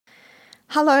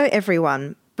Hello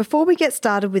everyone. Before we get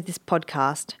started with this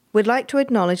podcast, we'd like to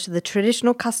acknowledge the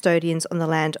traditional custodians on the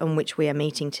land on which we are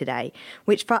meeting today,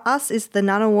 which for us is the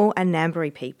Ngunnawal and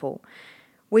Ngambri people.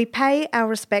 We pay our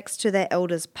respects to their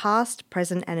elders past,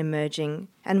 present and emerging,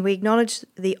 and we acknowledge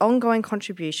the ongoing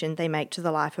contribution they make to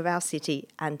the life of our city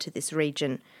and to this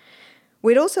region.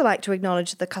 We'd also like to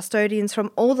acknowledge the custodians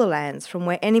from all the lands from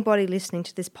where anybody listening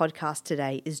to this podcast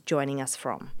today is joining us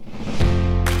from.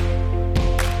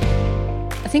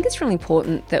 I think it's really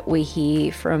important that we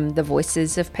hear from the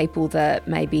voices of people that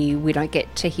maybe we don't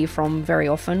get to hear from very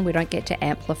often. We don't get to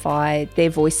amplify their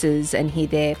voices and hear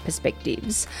their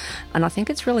perspectives. And I think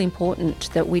it's really important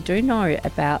that we do know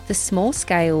about the small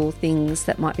scale things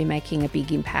that might be making a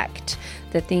big impact,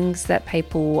 the things that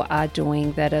people are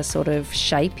doing that are sort of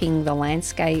shaping the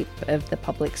landscape of the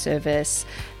public service,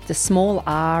 the small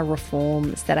R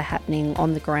reforms that are happening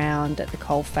on the ground at the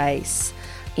coalface,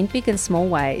 in big and small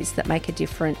ways that make a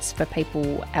difference for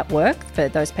people at work, for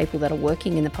those people that are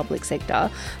working in the public sector,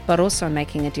 but also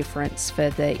making a difference for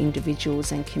the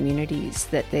individuals and communities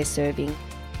that they're serving.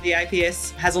 The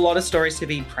APS has a lot of stories to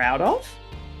be proud of,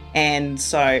 and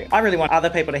so I really want other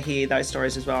people to hear those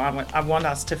stories as well. I want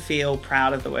us to feel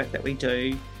proud of the work that we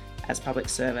do as public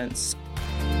servants.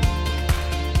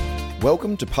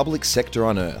 Welcome to Public Sector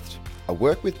Unearthed, a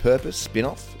work with purpose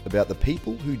spin-off about the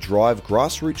people who drive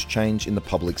grassroots change in the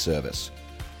public service.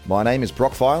 My name is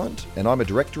Brock Filand and I'm a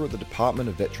director of the Department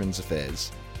of Veterans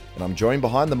Affairs. And I'm joined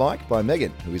behind the mic by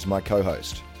Megan, who is my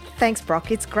co-host. Thanks, Brock.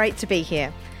 It's great to be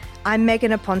here. I'm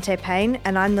Megan Aponte-Payne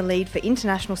and I'm the lead for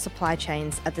international supply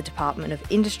chains at the Department of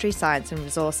Industry, Science and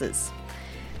Resources.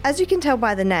 As you can tell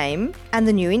by the name and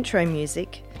the new intro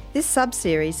music, this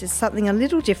sub-series is something a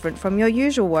little different from your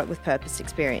usual work with purpose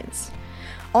experience.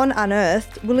 On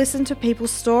Unearthed, we'll listen to people's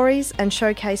stories and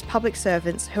showcase public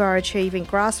servants who are achieving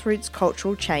grassroots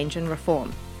cultural change and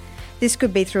reform. This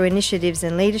could be through initiatives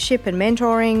in leadership and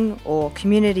mentoring, or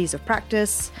communities of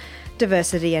practice,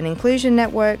 diversity and inclusion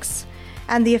networks,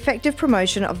 and the effective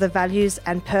promotion of the values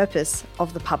and purpose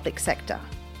of the public sector.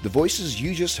 The voices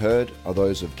you just heard are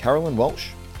those of Carolyn Walsh,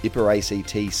 IPA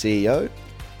ACT CEO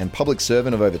and public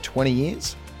servant of over 20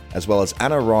 years, as well as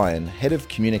Anna Ryan, Head of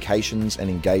Communications and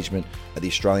Engagement at the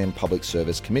Australian Public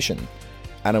Service Commission.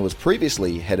 Anna was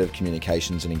previously Head of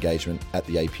Communications and Engagement at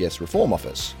the APS Reform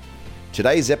Office.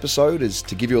 Today's episode is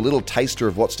to give you a little taster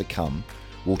of what's to come.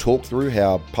 We'll talk through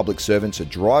how public servants are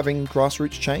driving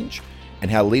grassroots change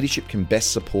and how leadership can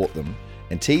best support them,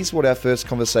 and tease what our first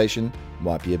conversation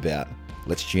might be about.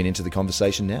 Let's tune into the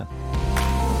conversation now.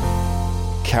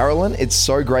 Carolyn, it's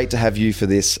so great to have you for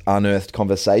this Unearthed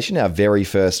conversation, our very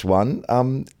first one.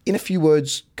 In a few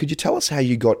words, could you tell us how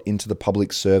you got into the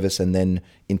public service and then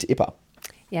into IPA?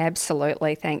 Yeah,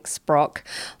 absolutely. Thanks, Brock.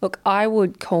 Look, I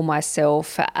would call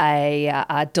myself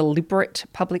a deliberate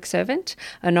public servant.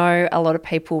 I know a lot of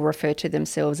people refer to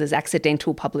themselves as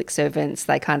accidental public servants.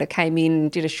 They kind of came in,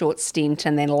 did a short stint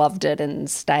and then loved it and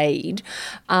stayed.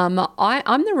 I'm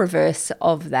the reverse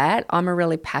of that. I'm a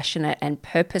really passionate and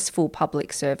purposeful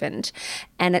public servant.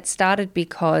 And it started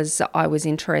because I was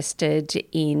interested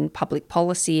in public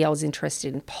policy. I was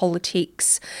interested in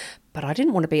politics. But I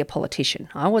didn't want to be a politician.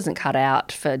 I wasn't cut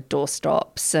out for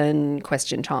doorstops and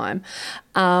question time.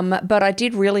 But I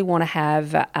did really want to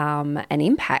have an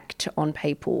impact on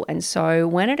people. And so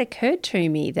when it occurred to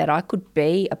me that I could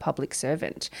be a public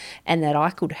servant and that I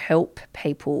could help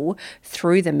people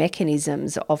through the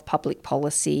mechanisms of public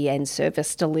policy and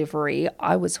service delivery,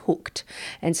 I was hooked.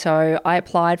 And so I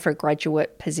applied for a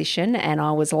graduate position and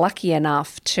I was lucky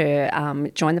enough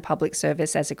to join the public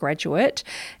service as a graduate.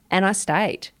 And I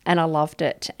stayed and I loved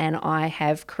it. And I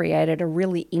have created a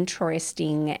really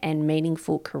interesting and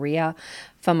meaningful career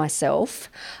for myself.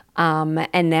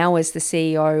 And now as the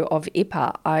CEO of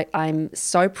IPA, I'm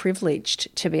so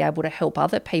privileged to be able to help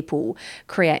other people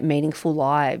create meaningful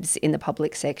lives in the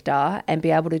public sector and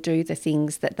be able to do the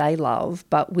things that they love,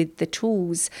 but with the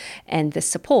tools and the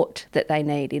support that they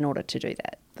need in order to do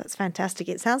that. That's fantastic.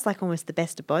 It sounds like almost the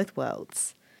best of both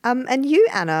worlds. And you,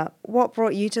 Anna, what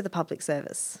brought you to the public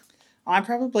service? I'm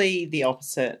probably the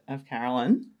opposite of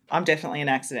Carolyn. I'm definitely an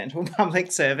accidental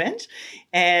public servant.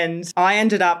 And I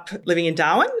ended up living in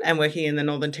Darwin and working in the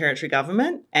Northern Territory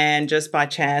government. And just by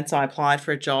chance, I applied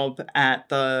for a job at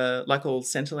the local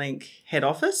Centrelink head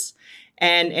office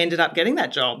and ended up getting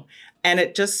that job. And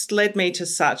it just led me to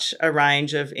such a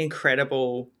range of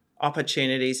incredible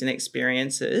opportunities and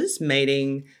experiences,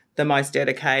 meeting the most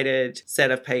dedicated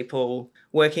set of people,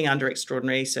 working under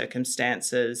extraordinary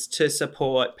circumstances to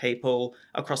support people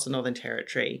across the Northern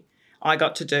Territory. I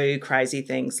got to do crazy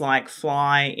things like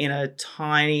fly in a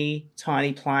tiny,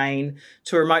 tiny plane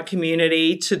to a remote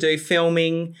community to do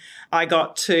filming. I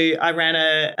ran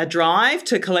a drive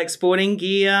to collect sporting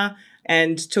gear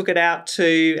and took it out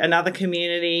to another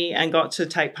community and got to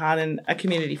take part in a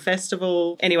community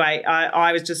festival. Anyway,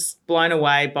 I was just blown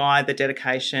away by the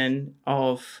dedication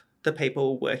of the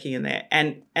people working in there.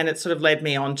 And it sort of led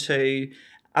me on to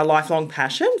a lifelong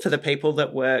passion for the people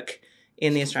that work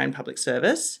in the Australian Public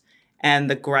Service and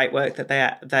the great work that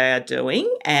they are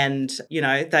doing. And,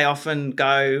 they often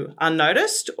go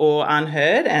unnoticed or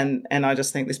unheard. And I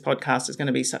just think this podcast is going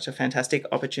to be such a fantastic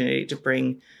opportunity to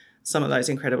bring some of those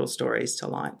incredible stories to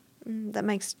light. That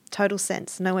makes total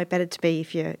sense. Nowhere better to be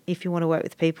if you want to work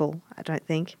with people, I don't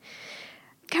think.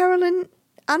 Carolyn,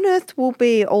 Unearthed will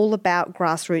be all about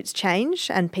grassroots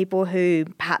change and people who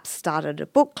perhaps started a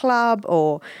book club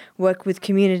or work with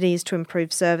communities to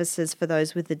improve services for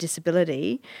those with a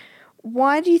disability.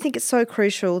 Why do you think it's so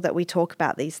crucial that we talk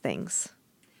about these things?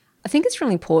 I think it's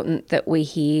really important that we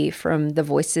hear from the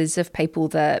voices of people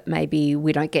that maybe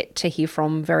we don't get to hear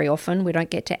from very often. We don't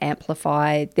get to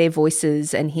amplify their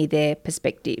voices and hear their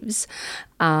perspectives.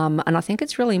 And I think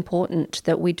it's really important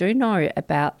that we do know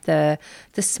about the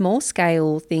small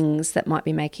scale things that might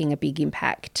be making a big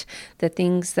impact, the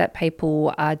things that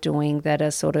people are doing that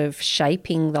are sort of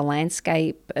shaping the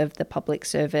landscape of the public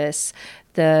service,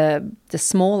 the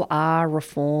small R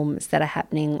reforms that are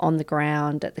happening on the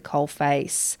ground at the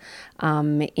coalface,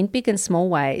 in big and small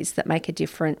ways that make a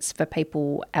difference for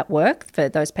people at work, for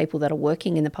those people that are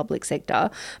working in the public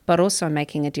sector, but also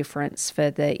making a difference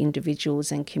for the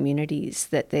individuals and communities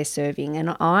that they're serving.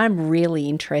 And I'm really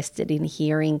interested in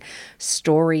hearing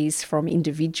stories from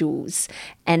individuals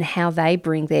and how they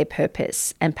bring their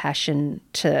purpose and passion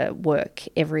to work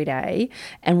every day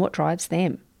and what drives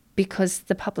them. Because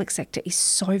the public sector is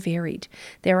so varied.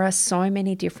 There are so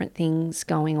many different things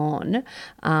going on.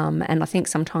 And I think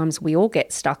sometimes we all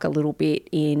get stuck a little bit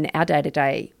in our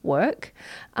day-to-day work,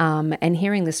 and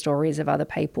hearing the stories of other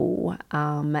people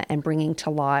and bringing to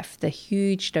life the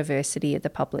huge diversity of the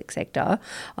public sector,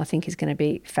 I think is going to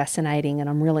be fascinating. And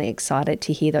I'm really excited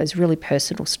to hear those really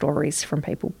personal stories from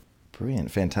people.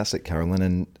 Brilliant. Fantastic, Carolyn.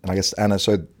 And I guess, Anna,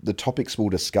 so the topics we'll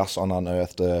discuss on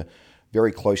Unearthed are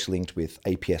very closely linked with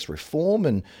APS reform,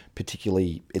 and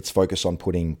particularly its focus on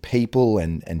putting people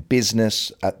and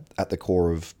business at the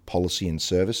core of policy and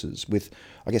services. With,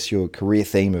 I guess, your career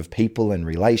theme of people and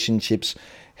relationships,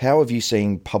 how have you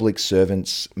seen public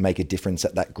servants make a difference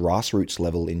at that grassroots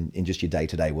level in just your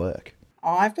day-to-day work?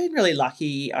 I've been really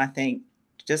lucky, I think.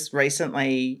 Just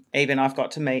recently, even I've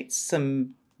got to meet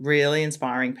some really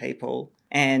inspiring people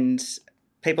and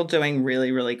people doing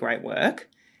really, really great work.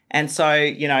 And so,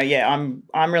 I'm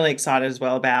really excited as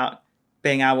well about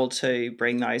being able to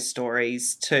bring those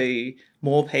stories to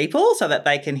more people so that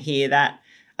they can hear that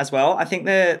as well. I think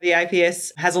the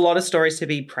APS has a lot of stories to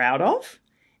be proud of.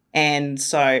 And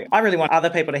so I really want other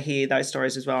people to hear those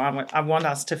stories as well. I want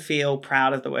us to feel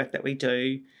proud of the work that we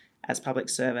do as public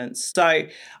servants. So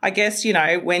I guess,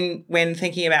 when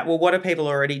thinking about, well, what are people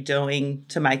already doing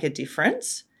to make a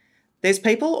difference? There's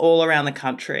people all around the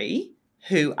country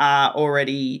who are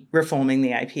already reforming the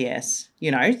APS,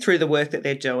 through the work that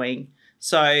they're doing.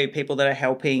 So people that are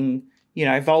helping,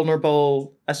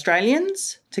 vulnerable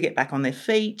Australians to get back on their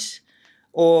feet,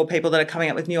 or people that are coming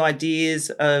up with new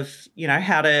ideas of,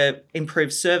 how to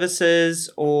improve services,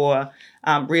 or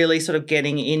really sort of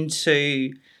getting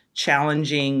into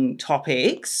challenging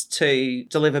topics to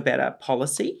deliver better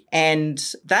policy. And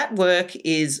that work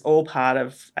is all part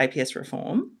of APS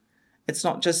reform. It's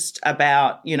not just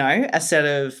about, a set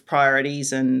of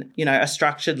priorities and, a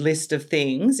structured list of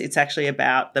things. It's actually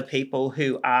about the people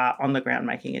who are on the ground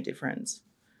making a difference.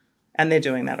 And they're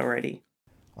doing that already.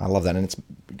 I love that. And it's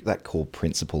that core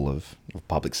principle of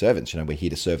public servants. We're here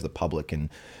to serve the public, and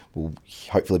we'll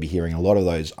hopefully be hearing a lot of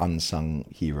those unsung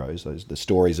heroes, the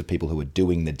stories of people who are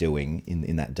doing the doing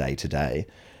in that day to day.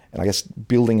 And I guess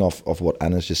building off what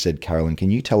Anna's just said, Carolyn, can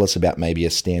you tell us about maybe a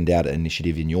standout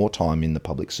initiative in your time in the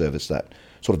public service that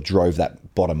sort of drove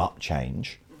that bottom-up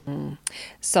change?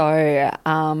 So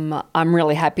I'm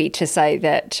really happy to say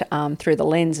that through the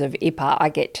lens of IPA, I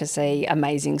get to see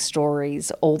amazing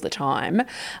stories all the time.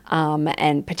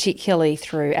 And particularly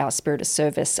through our Spirit of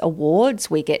Service awards,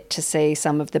 we get to see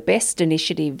some of the best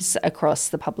initiatives across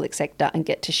the public sector and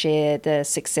get to share the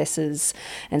successes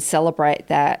and celebrate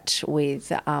that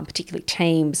with particularly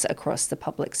teams across the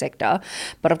public sector.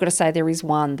 But I've got to say there is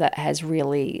one that has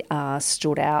really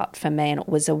stood out for me, and it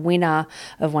was a winner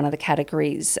of one of the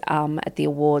categories at the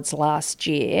awards last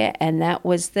year, and that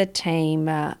was the team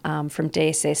from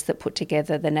DSS that put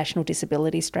together the National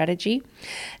Disability Strategy.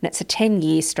 And it's a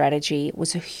 10-year strategy. It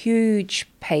was a huge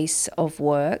piece of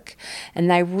work, and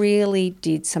they really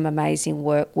did some amazing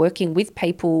work working with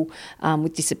people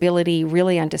with disability,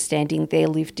 really understanding their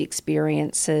lived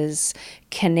experiences,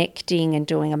 connecting and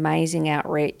doing amazing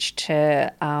outreach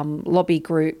to lobby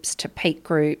groups, to peak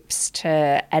groups,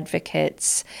 to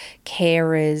advocates,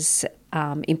 carers,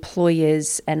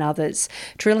 employers and others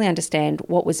to really understand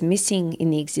what was missing in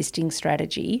the existing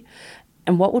strategy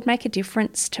and what would make a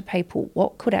difference to people,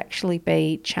 what could actually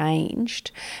be changed.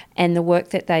 And the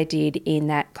work that they did in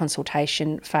that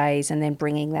consultation phase and then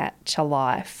bringing that to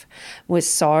life was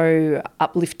so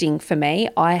uplifting for me.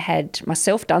 I had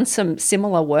myself done some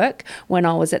similar work when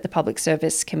I was at the Public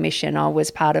Service Commission. I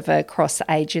was part of a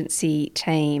cross-agency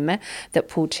team that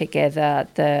pulled together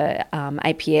the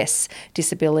APS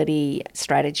disability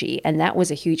strategy, and that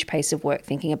was a huge piece of work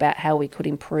thinking about how we could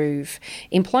improve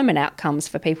employment outcomes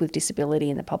for people with disability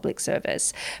in the public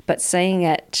service. But seeing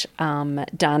it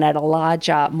done at a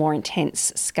larger, more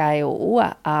intense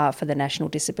scale for the National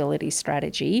Disability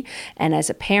Strategy, and as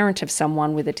a parent of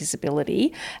someone with a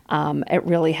disability, it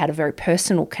really had a very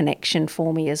personal connection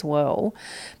for me as well.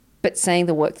 But seeing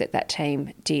the work that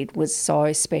team did was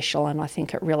so special, and I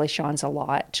think it really shines a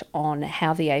light on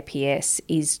how the APS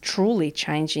is truly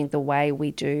changing the way we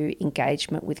do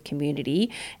engagement with community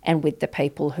and with the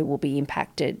people who will be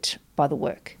impacted by the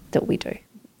work that we do.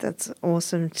 That's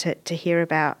awesome to hear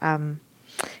about,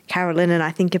 Carolyn, and I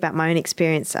think about my own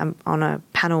experience on a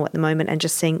panel at the moment and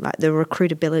just seeing like the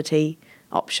recruitability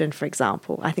option, for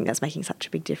example. I think that's making such a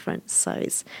big difference. So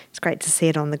it's great to see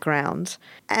it on the ground.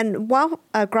 And while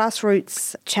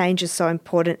grassroots change is so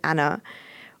important, Anna,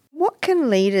 what can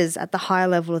leaders at the higher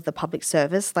level of the public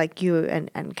service, like you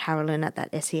and Carolyn at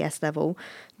that SES level,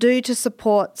 do to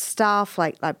support staff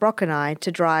like Brock and I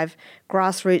to drive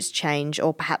grassroots change,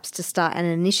 or perhaps to start an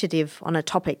initiative on a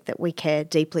topic that we care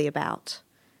deeply about?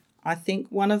 I think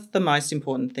one of the most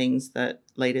important things that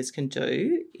leaders can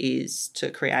do is to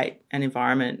create an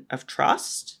environment of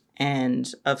trust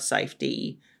and of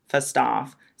safety for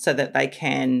staff so that they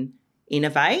can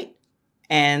innovate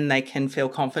and they can feel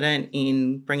confident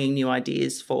in bringing new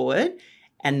ideas forward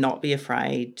and not be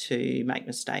afraid to make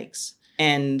mistakes.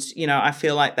 And, you know, I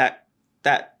feel like that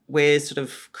we're sort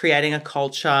of creating a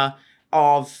culture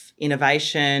of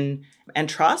innovation and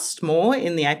trust more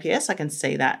in the APS. I can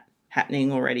see that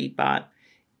happening already, but,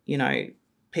 you know,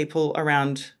 people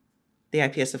around the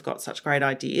APS have got such great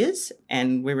ideas,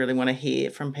 and we really want to hear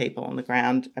from people on the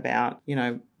ground about, you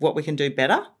know, what we can do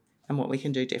better and what we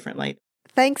can do differently.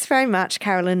 Thanks very much,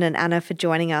 Carolyn and Anna, for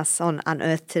joining us on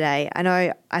Unearthed today. I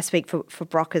know I speak for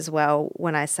Brock as well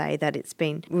when I say that it's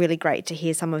been really great to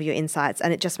hear some of your insights,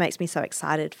 and it just makes me so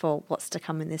excited for what's to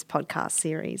come in this podcast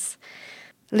series.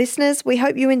 Listeners, we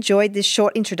hope you enjoyed this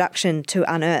short introduction to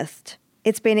Unearthed.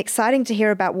 It's been exciting to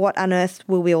hear about what Unearthed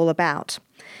will be all about.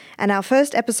 And our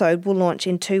first episode will launch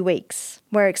in 2 weeks.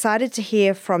 We're excited to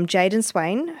hear from Jaden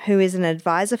Swain, who is an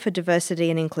advisor for diversity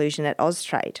and inclusion at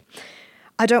Austrade.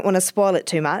 I don't want to spoil it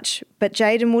too much, but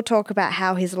Jaden will talk about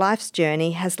how his life's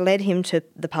journey has led him to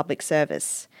the public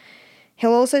service.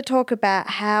 He'll also talk about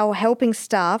how helping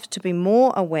staff to be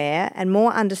more aware and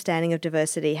more understanding of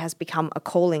diversity has become a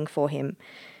calling for him,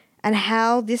 and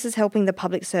how this is helping the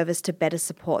public service to better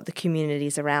support the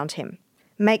communities around him.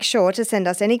 Make sure to send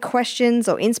us any questions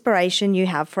or inspiration you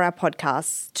have for our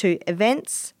podcasts to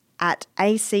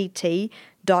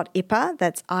events@act.ipa,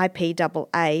 that's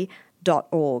IPAA.org.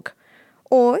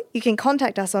 Or you can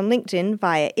contact us on LinkedIn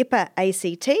via IPA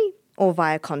ACT or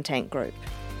via Content Group.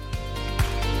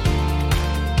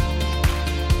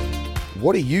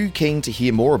 What are you keen to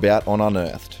hear more about on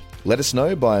Unearthed? Let us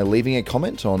know by leaving a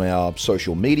comment on our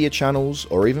social media channels,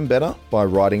 or even better, by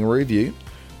writing a review.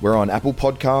 We're on Apple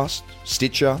Podcasts,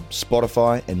 Stitcher,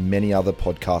 Spotify, and many other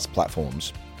podcast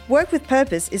platforms. Work with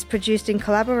Purpose is produced in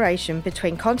collaboration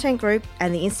between Content Group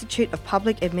and the Institute of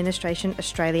Public Administration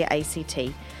Australia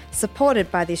ACT,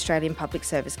 supported by the Australian Public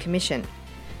Service Commission.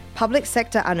 Public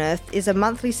Sector Unearthed is a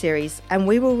monthly series, and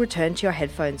we will return to your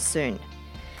headphones soon.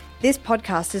 This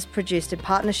podcast is produced in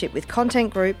partnership with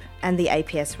Content Group and the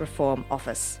APS Reform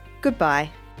Office.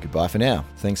 Goodbye. Goodbye for now.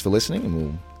 Thanks for listening, and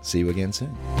we'll see you again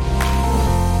soon.